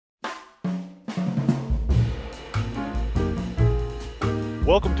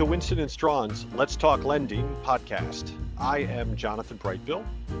Welcome to Winston and Strawn's Let's Talk Lending podcast. I am Jonathan Brightville.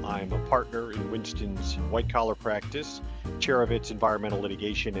 I'm a partner in Winston's white collar practice, chair of its environmental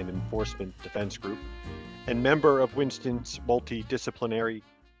litigation and enforcement defense group, and member of Winston's multidisciplinary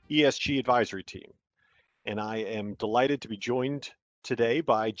ESG advisory team. And I am delighted to be joined today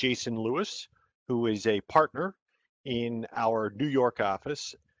by Jason Lewis, who is a partner in our New York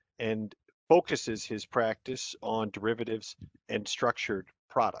office and focuses his practice on derivatives and structured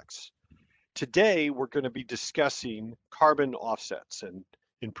products. Today, we're going to be discussing carbon offsets and,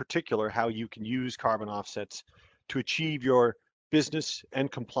 in particular, how you can use carbon offsets to achieve your business and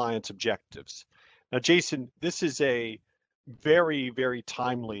compliance objectives. Now, Jason, this is a very, very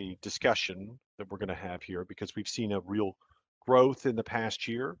timely discussion that we're going to have here because we've seen a real growth in the past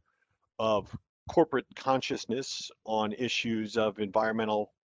year of corporate consciousness on issues of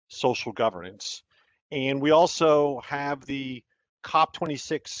environmental social governance. And we also have the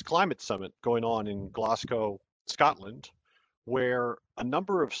COP26 climate summit going on in Glasgow, Scotland, where a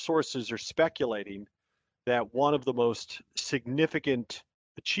number of sources are speculating that one of the most significant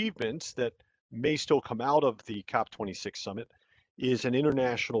achievements that may still come out of the COP26 summit is an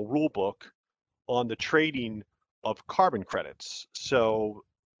international rule book on the trading of carbon credits. So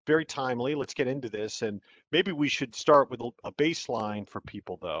very timely. Let's get into this. And maybe we should start with a baseline for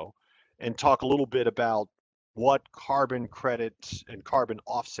people, though, and talk a little bit about what carbon credits and carbon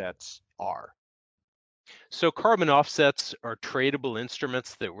offsets are. So carbon offsets are tradable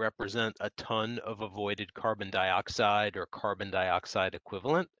instruments that represent a ton of avoided carbon dioxide or carbon dioxide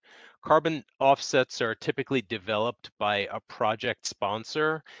equivalent. Carbon offsets are typically developed by a project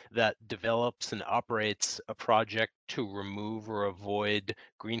sponsor that develops and operates a project to remove or avoid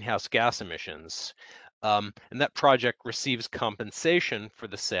greenhouse gas emissions. And that project receives compensation for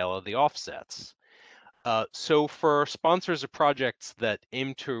the sale of the offsets. So for sponsors of projects that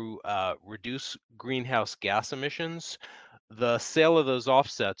aim to reduce greenhouse gas emissions, the sale of those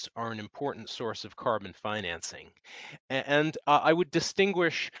offsets are an important source of carbon financing. And I would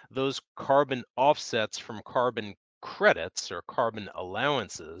distinguish those carbon offsets from carbon credits or carbon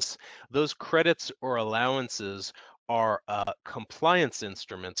allowances. Those credits or allowances are compliance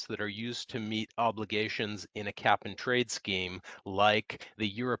instruments that are used to meet obligations in a cap and trade scheme like the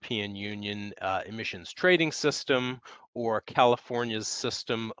European Union emissions trading system or California's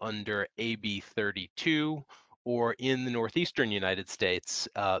system under AB 32, or in the northeastern United States,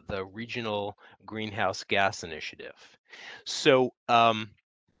 the Regional Greenhouse Gas Initiative. So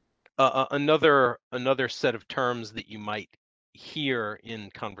another set of terms that you might hear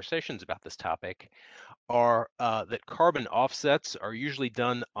in conversations about this topic are that carbon offsets are usually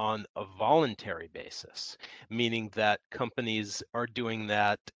done on a voluntary basis, meaning that companies are doing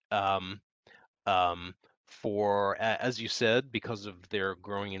that for, as you said, because of their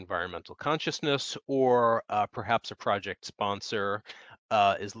growing environmental consciousness, or perhaps a project sponsor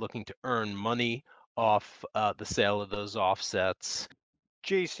is looking to earn money off the sale of those offsets.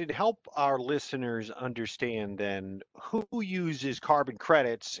 Jason, help our listeners understand then who uses carbon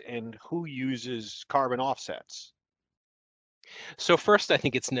credits and who uses carbon offsets. So first, I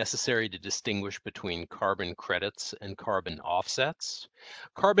think it's necessary to distinguish between carbon credits and carbon offsets.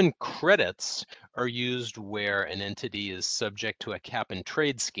 Carbon credits are used where an entity is subject to a cap and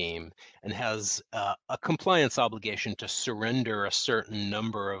trade scheme and has a compliance obligation to surrender a certain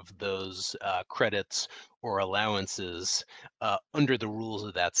number of those credits or allowances under the rules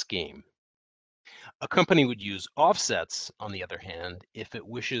of that scheme. A company would use offsets, on the other hand, if it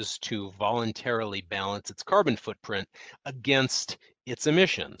wishes to voluntarily balance its carbon footprint against its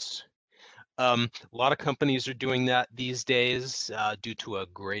emissions. A lot of companies are doing that these days due to a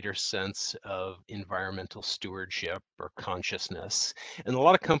greater sense of environmental stewardship or consciousness. And a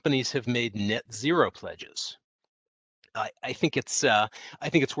lot of companies have made net zero pledges. I think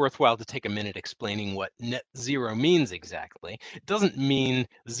it's worthwhile to take a minute explaining what net zero means exactly. It doesn't mean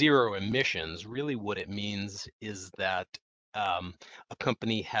zero emissions. Really, what it means is that a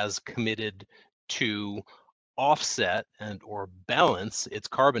company has committed to offset and or balance its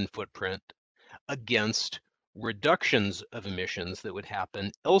carbon footprint against reductions of emissions that would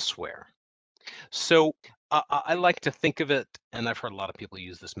happen elsewhere. So I like to think of it, and I've heard a lot of people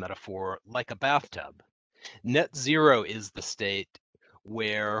use this metaphor, like a bathtub. Net zero is the state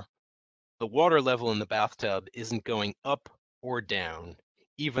where the water level in the bathtub isn't going up or down,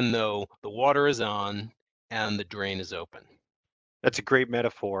 even though the water is on and the drain is open. That's a great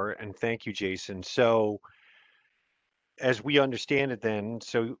metaphor, and thank you, Jason. So, as we understand it, then,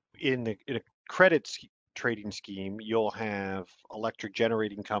 so in a trading scheme, you'll have electric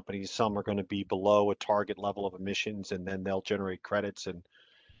generating companies. Some are going to be below a target level of emissions, and then they'll generate credits, and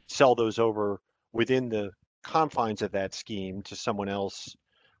sell those over within the confines of that scheme to someone else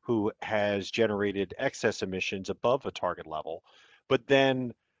who has generated excess emissions above a target level. But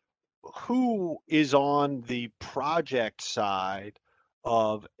then who is on the project side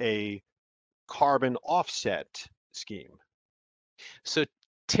of a carbon offset scheme? So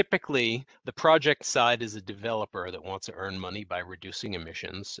typically, the project side is a developer that wants to earn money by reducing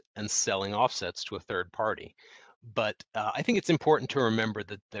emissions and selling offsets to a third party. But I think it's important to remember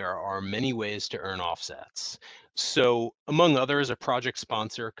that there are many ways to earn offsets. So, among others, a project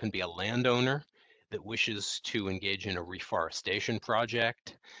sponsor can be a landowner that wishes to engage in a reforestation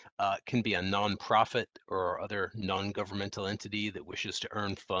project, can be a nonprofit or other non-governmental entity that wishes to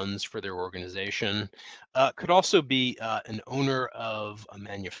earn funds for their organization. Could also be an owner of a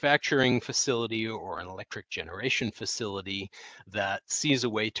manufacturing facility or an electric generation facility that sees a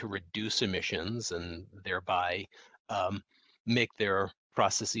way to reduce emissions and thereby um, make their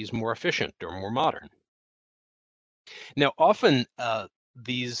processes more efficient or more modern. Now, often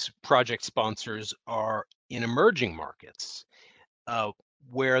these project sponsors are in emerging markets uh,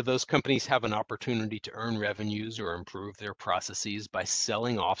 where those companies have an opportunity to earn revenues or improve their processes by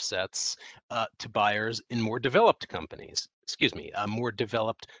selling offsets to buyers in more developed companies, excuse me, more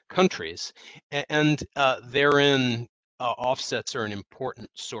developed countries. And therein, offsets are an important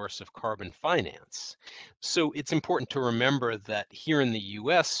source of carbon finance. So it's important to remember that here in the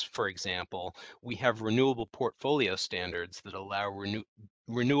US, for example, we have renewable portfolio standards that allow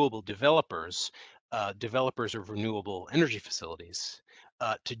renewable developers of renewable energy facilities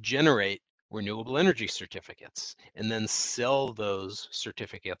to generate renewable energy certificates and then sell those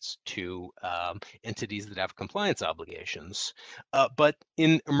certificates to entities that have compliance obligations. But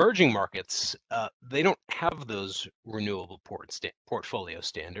in emerging markets, they don't have those renewable portfolio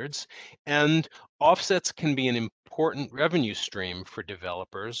standards, and offsets can be an important revenue stream for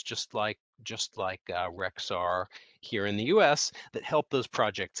developers, just like RECs are here in the U.S. that help those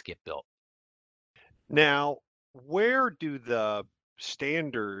projects get built. Now, where do the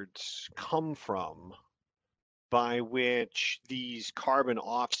standards come from by which these carbon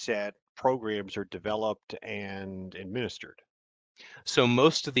offset programs are developed and administered? So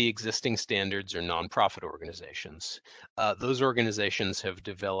most of the existing standards are nonprofit organizations. Those organizations have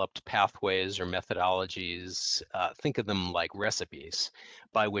developed pathways or methodologies, think of them like recipes,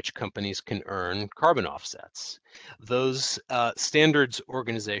 by which companies can earn carbon offsets. Those standards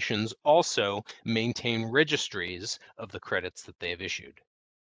organizations also maintain registries of the credits that they have issued.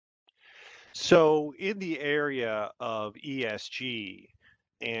 So, in the area of ESG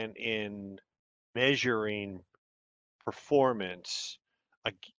and in measuring performance,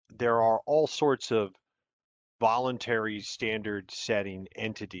 there are all sorts of voluntary standard setting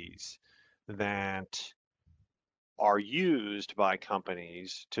entities that are used by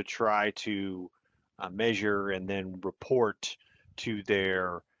companies to try to measure and then report to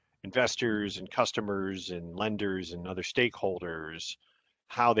their investors and customers and lenders and other stakeholders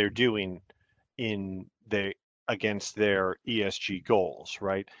how they're doing in the against their ESG goals,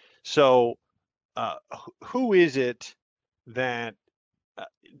 right? So, who is it that uh,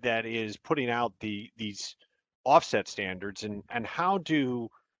 that is putting out these offset standards, and how do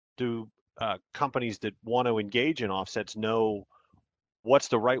companies that want to engage in offsets know what's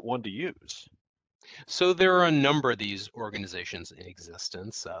the right one to use? So there are a number of these organizations in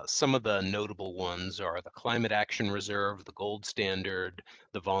existence. Some of the notable ones are the Climate Action Reserve, the Gold Standard,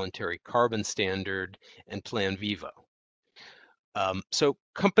 the Voluntary Carbon Standard, and Plan Vivo. So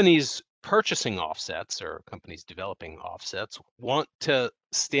companies purchasing offsets or companies developing offsets want to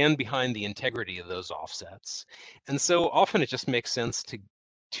stand behind the integrity of those offsets, and so often it just makes sense to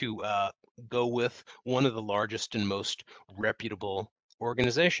go with one of the largest and most reputable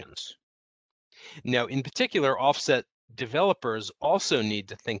organizations. Now, in particular, offset developers also need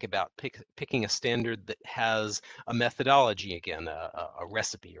to think about picking a standard that has a methodology, again, a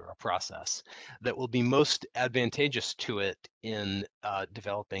recipe or a process that will be most advantageous to it in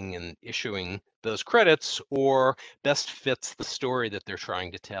developing and issuing those credits, or best fits the story that they're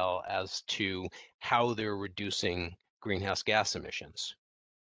trying to tell as to how they're reducing greenhouse gas emissions.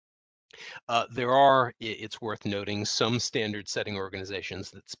 There are, it's worth noting, some standard setting organizations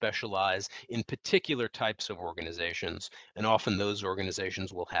that specialize in particular types of organizations, and often those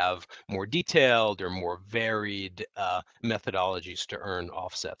organizations will have more detailed or more varied methodologies to earn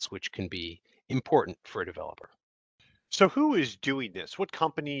offsets, which can be important for a developer. So who is doing this? What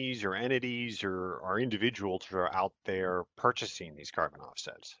companies or entities or individuals are out there purchasing these carbon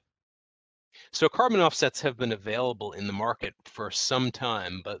offsets? So carbon offsets have been available in the market for some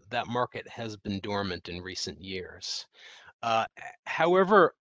time, but that market has been dormant in recent years.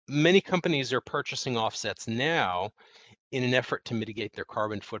 However, many companies are purchasing offsets now in an effort to mitigate their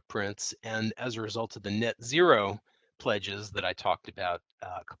carbon footprints, and as a result of the net zero pledges that I talked about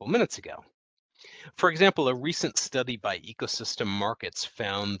a couple minutes ago. For example, a recent study by Ecosystem Markets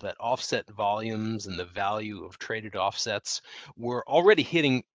found that offset volumes and the value of traded offsets were already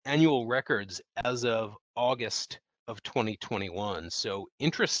hitting annual records as of August of 2021. So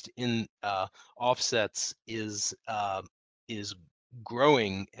interest in offsets is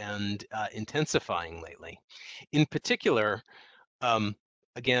growing and intensifying lately. In particular, um,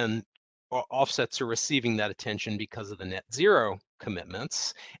 again, offsets are receiving that attention because of the net zero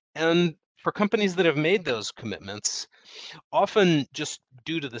commitments. And for companies that have made those commitments, often just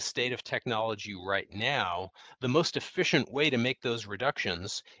due to the state of technology right now, the most efficient way to make those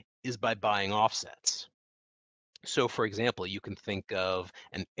reductions is by buying offsets. So, for example, you can think of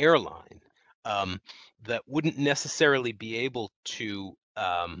an airline that wouldn't necessarily be able to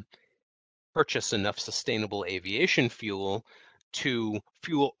purchase enough sustainable aviation fuel to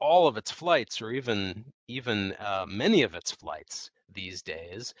fuel all of its flights or even many of its flights these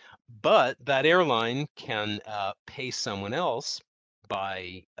days, but that airline can pay someone else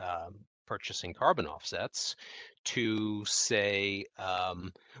by purchasing carbon offsets to, say,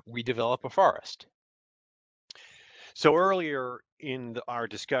 redevelop a forest. So earlier in our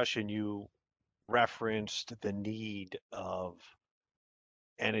discussion, you referenced the need of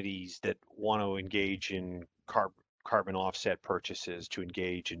entities that want to engage in carbon offset purchases to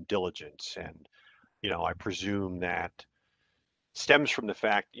engage in diligence. And, I presume that stems from the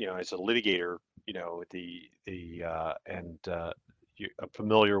fact, as a litigator, you're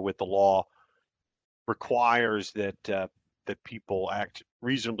familiar with the law requires that people act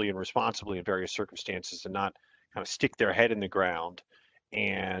reasonably and responsibly in various circumstances and not kind of stick their head in the ground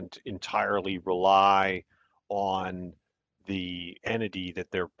and entirely rely on the entity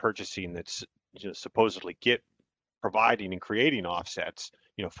that they're purchasing that's supposedly get providing and creating offsets,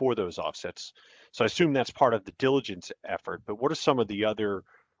 for those offsets. So I assume that's part of the diligence effort, but what are some of the other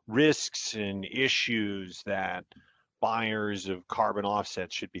risks and issues that buyers of carbon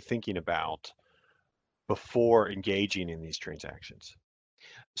offsets should be thinking about before engaging in these transactions?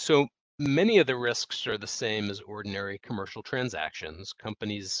 So many of the risks are the same as ordinary commercial transactions.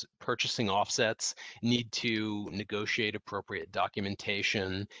 Companies purchasing offsets need to negotiate appropriate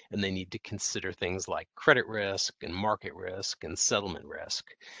documentation, and they need to consider things like credit risk and market risk and settlement risk.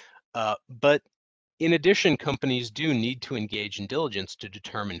 But in addition, companies do need to engage in diligence to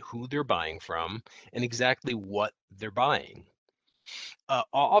determine who they're buying from and exactly what they're buying.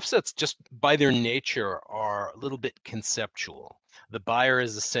 Offsets, just by their nature, are a little bit conceptual. The buyer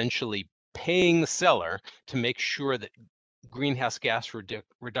is essentially paying the seller to make sure that greenhouse gas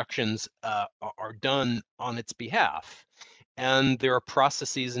reductions are done on its behalf. And there are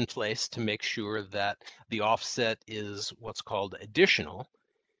processes in place to make sure that the offset is what's called additional,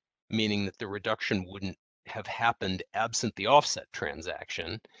 meaning that the reduction wouldn't have happened absent the offset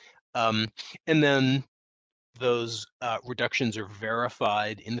transaction. Um, and then those reductions are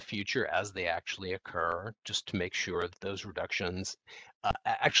verified in the future as they actually occur, just to make sure that those reductions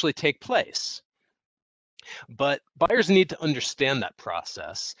actually take place. But buyers need to understand that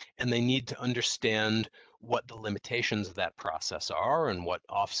process, and they need to understand what the limitations of that process are and what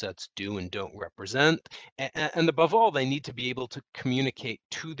offsets do and don't represent. And above all, they need to be able to communicate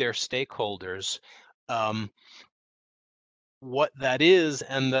to their stakeholders um, what that is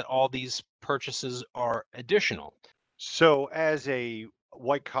and that all these purchases are additional. So, as a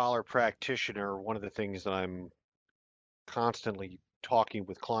white collar practitioner, one of the things that I'm constantly talking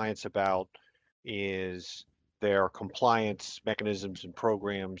with clients about is their compliance mechanisms and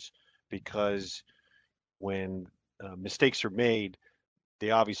programs because when mistakes are made,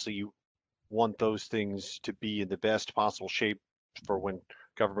 they obviously want those things to be in the best possible shape for when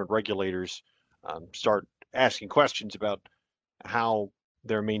government regulators start asking questions about how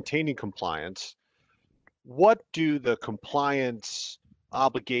they're maintaining compliance. What do the compliance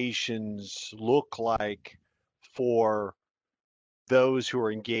obligations look like for those who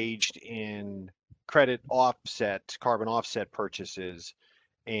are engaged in carbon offset purchases,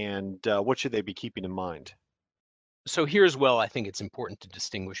 and what should they be keeping in mind? So here's well, I think it's important to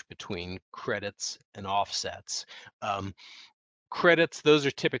distinguish between credits and offsets. Um, Credits, those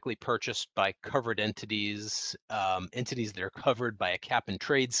are typically purchased by covered entities, entities that are covered by a cap and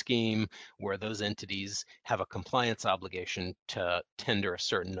trade scheme, where those entities have a compliance obligation to tender a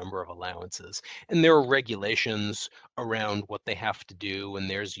certain number of allowances. And there are regulations around what they have to do, and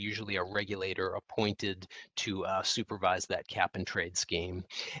there's usually a regulator appointed to supervise that cap and trade scheme.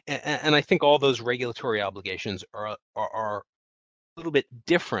 And I think all those regulatory obligations are little bit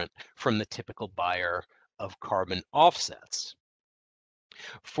different from the typical buyer of carbon offsets.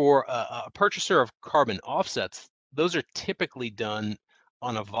 For a purchaser of carbon offsets, those are typically done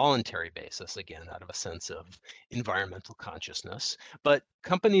on a voluntary basis, again, out of a sense of environmental consciousness. But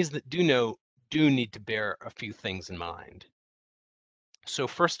companies that do need to bear a few things in mind. So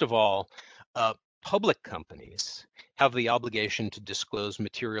first of all, public companies have the obligation to disclose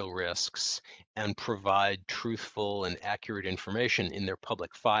material risks and provide truthful and accurate information in their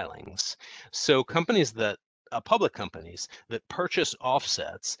public filings. So public companies that purchase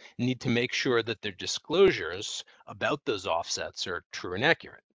offsets need to make sure that their disclosures about those offsets are true and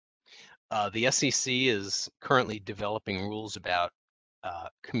accurate. The SEC is currently developing rules about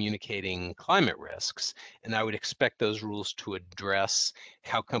communicating climate risks, and I would expect those rules to address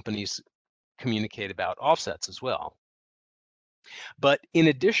how companies communicate about offsets as well. But in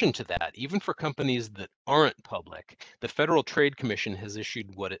addition to that, even for companies that aren't public, the Federal Trade Commission has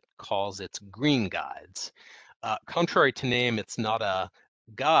issued what it calls its green guides. Contrary to name, it's not a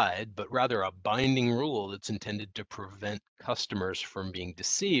guide, but rather a binding rule that's intended to prevent customers from being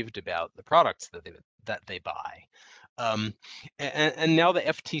deceived about the products that they buy. And now the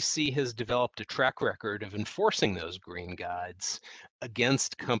FTC has developed a track record of enforcing those green guides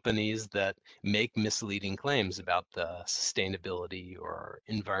against companies that make misleading claims about the sustainability or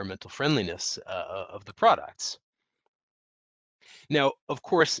environmental friendliness of the products. Now, of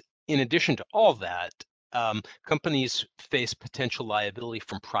course, in addition to all that, companies face potential liability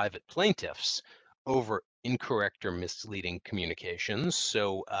from private plaintiffs over incorrect or misleading communications.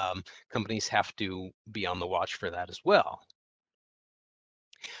 So companies have to be on the watch for that as well.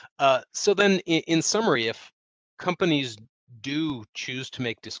 So then, in summary, if companies do choose to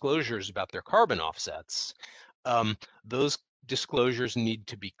make disclosures about their carbon offsets, those disclosures need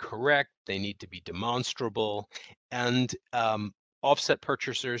to be correct, they need to be demonstrable, and offset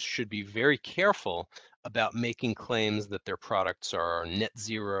purchasers should be very careful about making claims that their products are net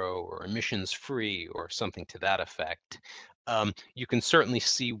zero or emissions free or something to that effect. You can certainly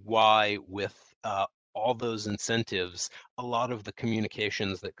see why with all those incentives, a lot of the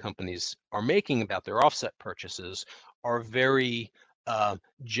communications that companies are making about their offset purchases are very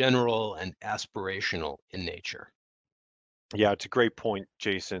general and aspirational in nature. Yeah, it's a great point,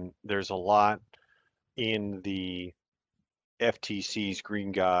 Jason. There's a lot in the FTC's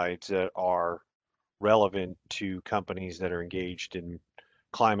green guides that are relevant to companies that are engaged in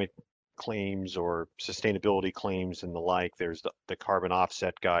climate claims or sustainability claims and the like. There's the carbon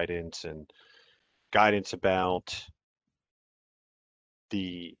offset guidance and guidance about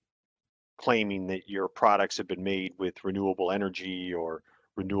the claiming that your products have been made with renewable energy or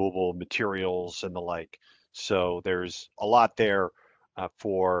renewable materials and the like. So there's a lot there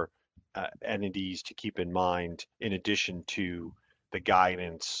for entities to keep in mind in addition to the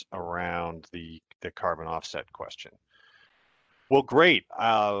guidance around the carbon offset question. Well, great.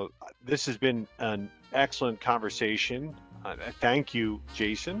 This has been an excellent conversation. Thank you,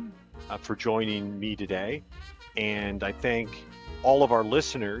 Jason, for joining me today. And I thank all of our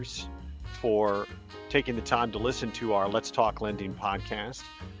listeners for taking the time to listen to our Let's Talk Lending podcast.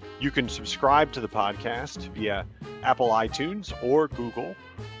 You can subscribe to the podcast via Apple iTunes or Google,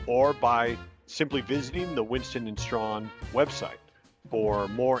 or by simply visiting the Winston & Strawn website for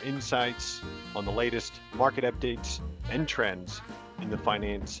more insights on the latest market updates and trends in the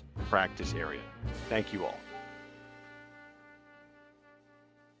finance practice area. Thank you all.